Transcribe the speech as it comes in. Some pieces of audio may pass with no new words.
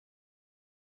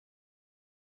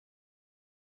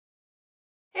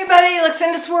Hey buddy,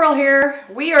 Luxinda Swirl here.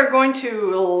 We are going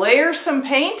to layer some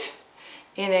paint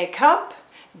in a cup,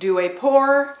 do a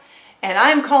pour, and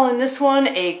I'm calling this one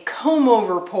a comb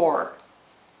over pour.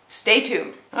 Stay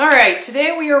tuned. Alright,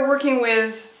 today we are working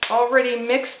with already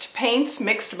mixed paints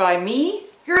mixed by me.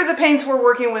 Here are the paints we're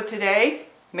working with today.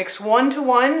 Mix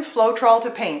 1-to-1 Floetrol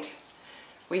to paint.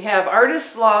 We have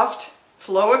Artist's Loft,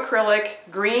 Flow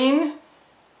Acrylic, green,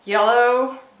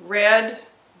 yellow, red,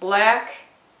 black,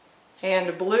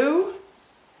 and blue.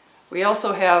 We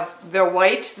also have the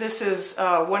white. This is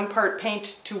 1 part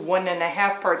paint to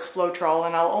 1.5 parts Floetrol,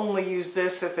 and I'll only use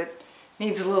this if it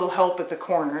needs a little help at the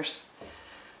corners.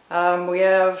 We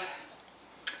have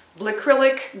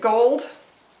acrylic gold,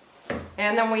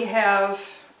 and then we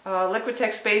have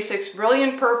Liquitex Basics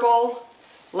Brilliant Purple,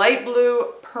 Light Blue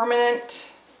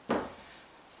Permanent,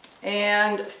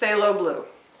 and Phthalo Blue.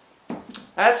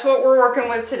 That's what we're working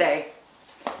with today.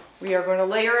 We are going to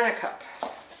layer in a cup.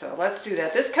 So let's do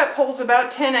that. This cup holds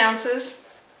about 10 ounces.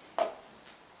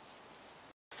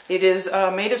 It is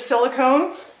made of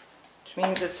silicone, which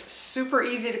means it's super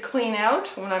easy to clean out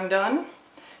when I'm done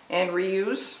and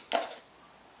reuse.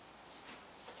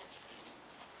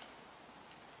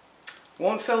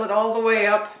 Won't fill it all the way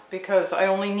up because I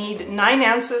only need 9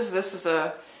 ounces. This is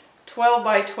a 12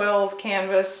 by 12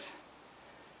 canvas,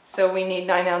 so we need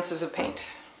 9 ounces of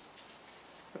paint,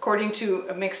 according to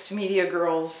a Mixed Media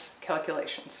Girl's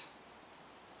calculations,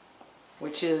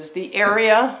 which is the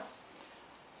area.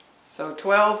 So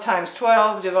 12 times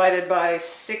 12 divided by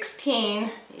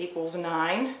 16 equals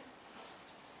 9.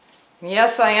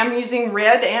 Yes, I am using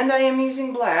red and I am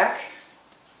using black.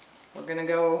 We're going to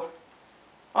go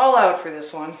all out for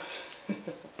this one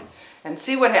and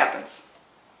see what happens.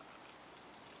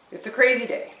 It's a crazy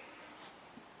day.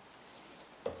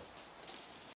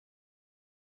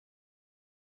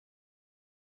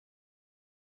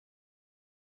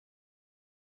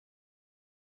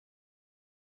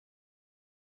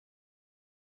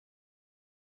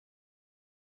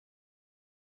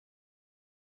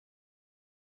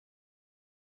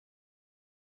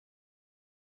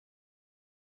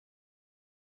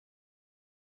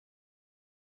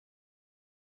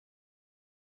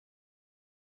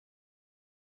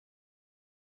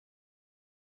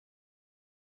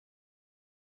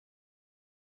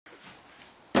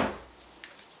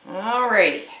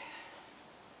 Alrighty.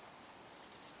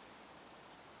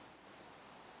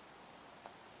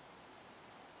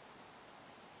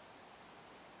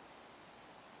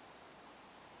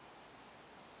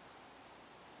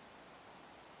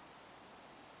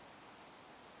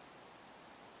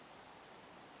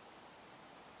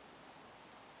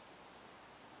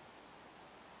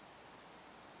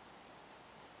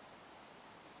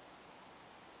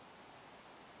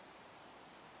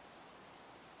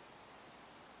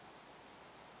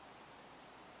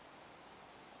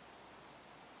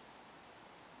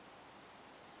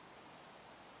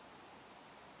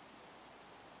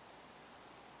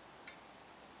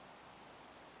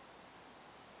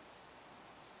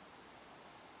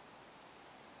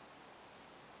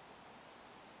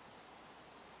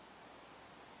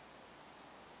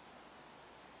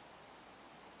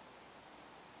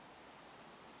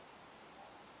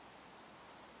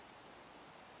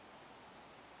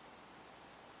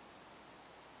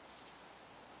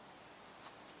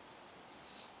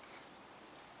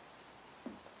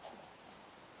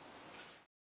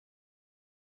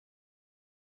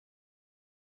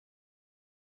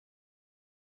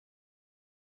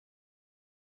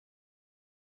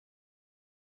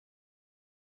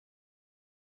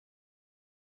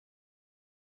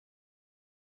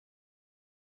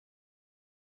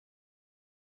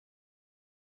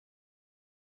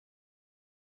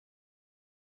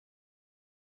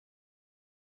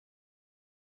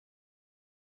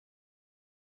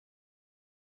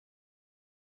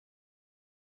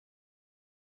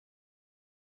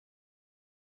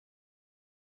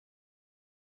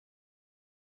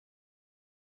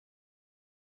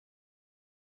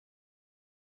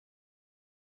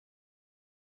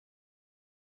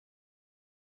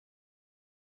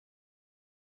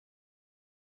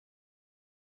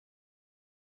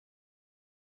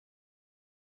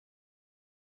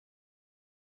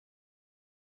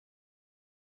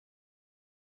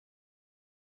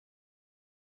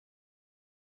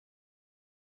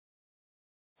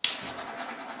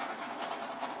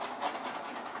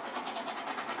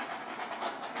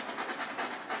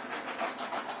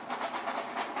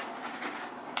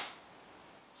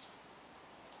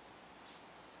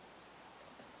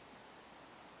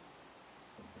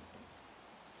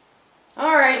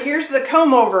 Alright, here's the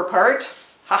comb over part.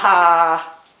 Haha.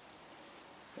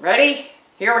 Ready?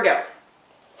 Here we go.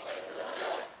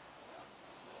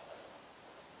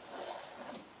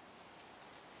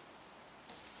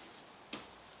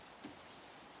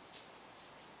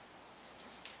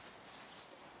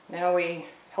 now we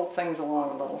help things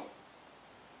along a little.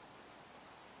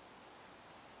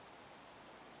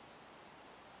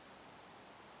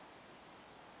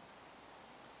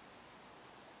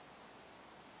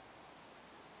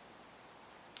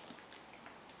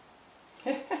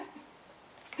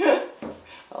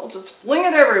 I'll just fling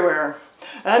it everywhere.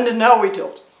 And now we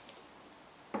tilt.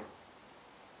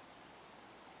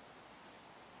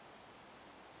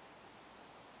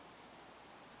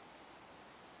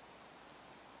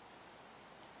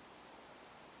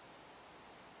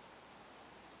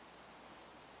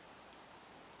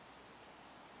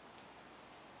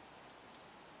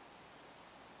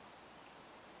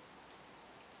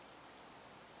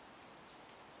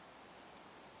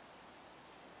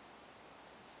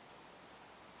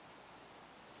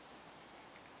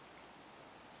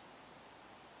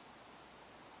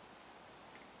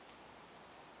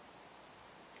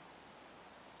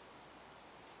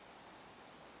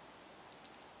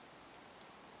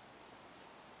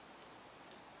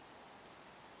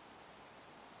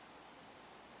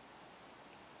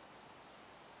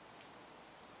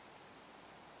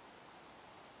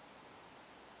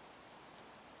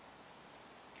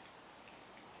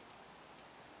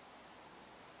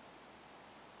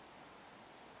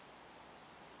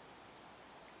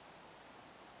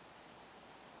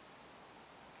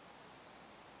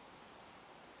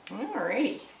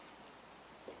 Alrighty.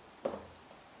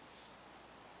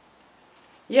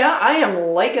 Yeah, I am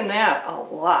liking that a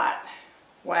lot.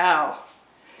 Wow.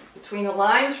 Between the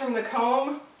lines from the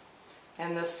comb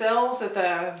and the cells that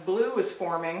the blue is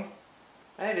forming,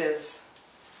 that is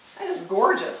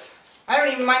gorgeous. I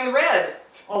don't even mind the red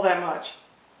all that much.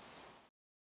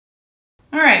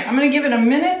 Alright, I'm going to give it a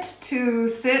minute to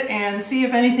sit and see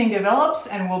if anything develops,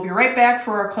 and we'll be right back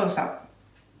for a close-up.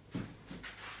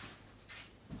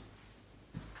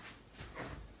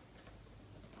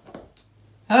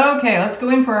 Okay, let's go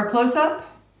in for our close-up.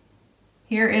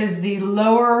 Here is the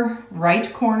lower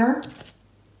right corner.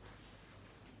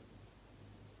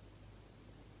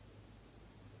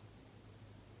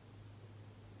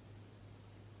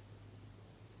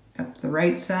 Up the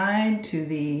right side to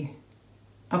the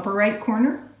upper right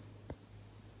corner.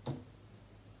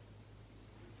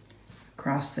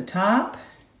 Across the top.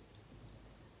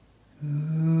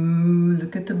 Ooh,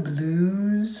 look at the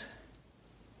blues.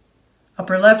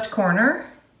 Upper left corner.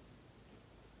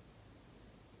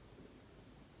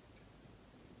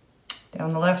 Down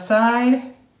the left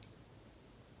side.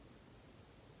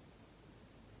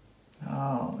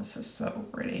 Oh, this is so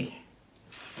pretty.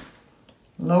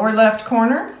 Lower left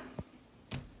corner.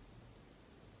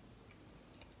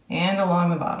 And along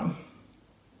the bottom.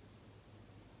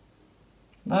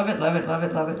 Love it, love it, love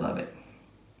it, love it, love it.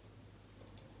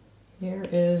 Here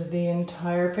is the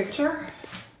entire picture.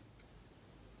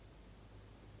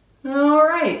 All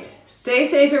right, stay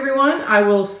safe everyone. I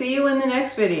will see you in the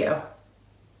next video.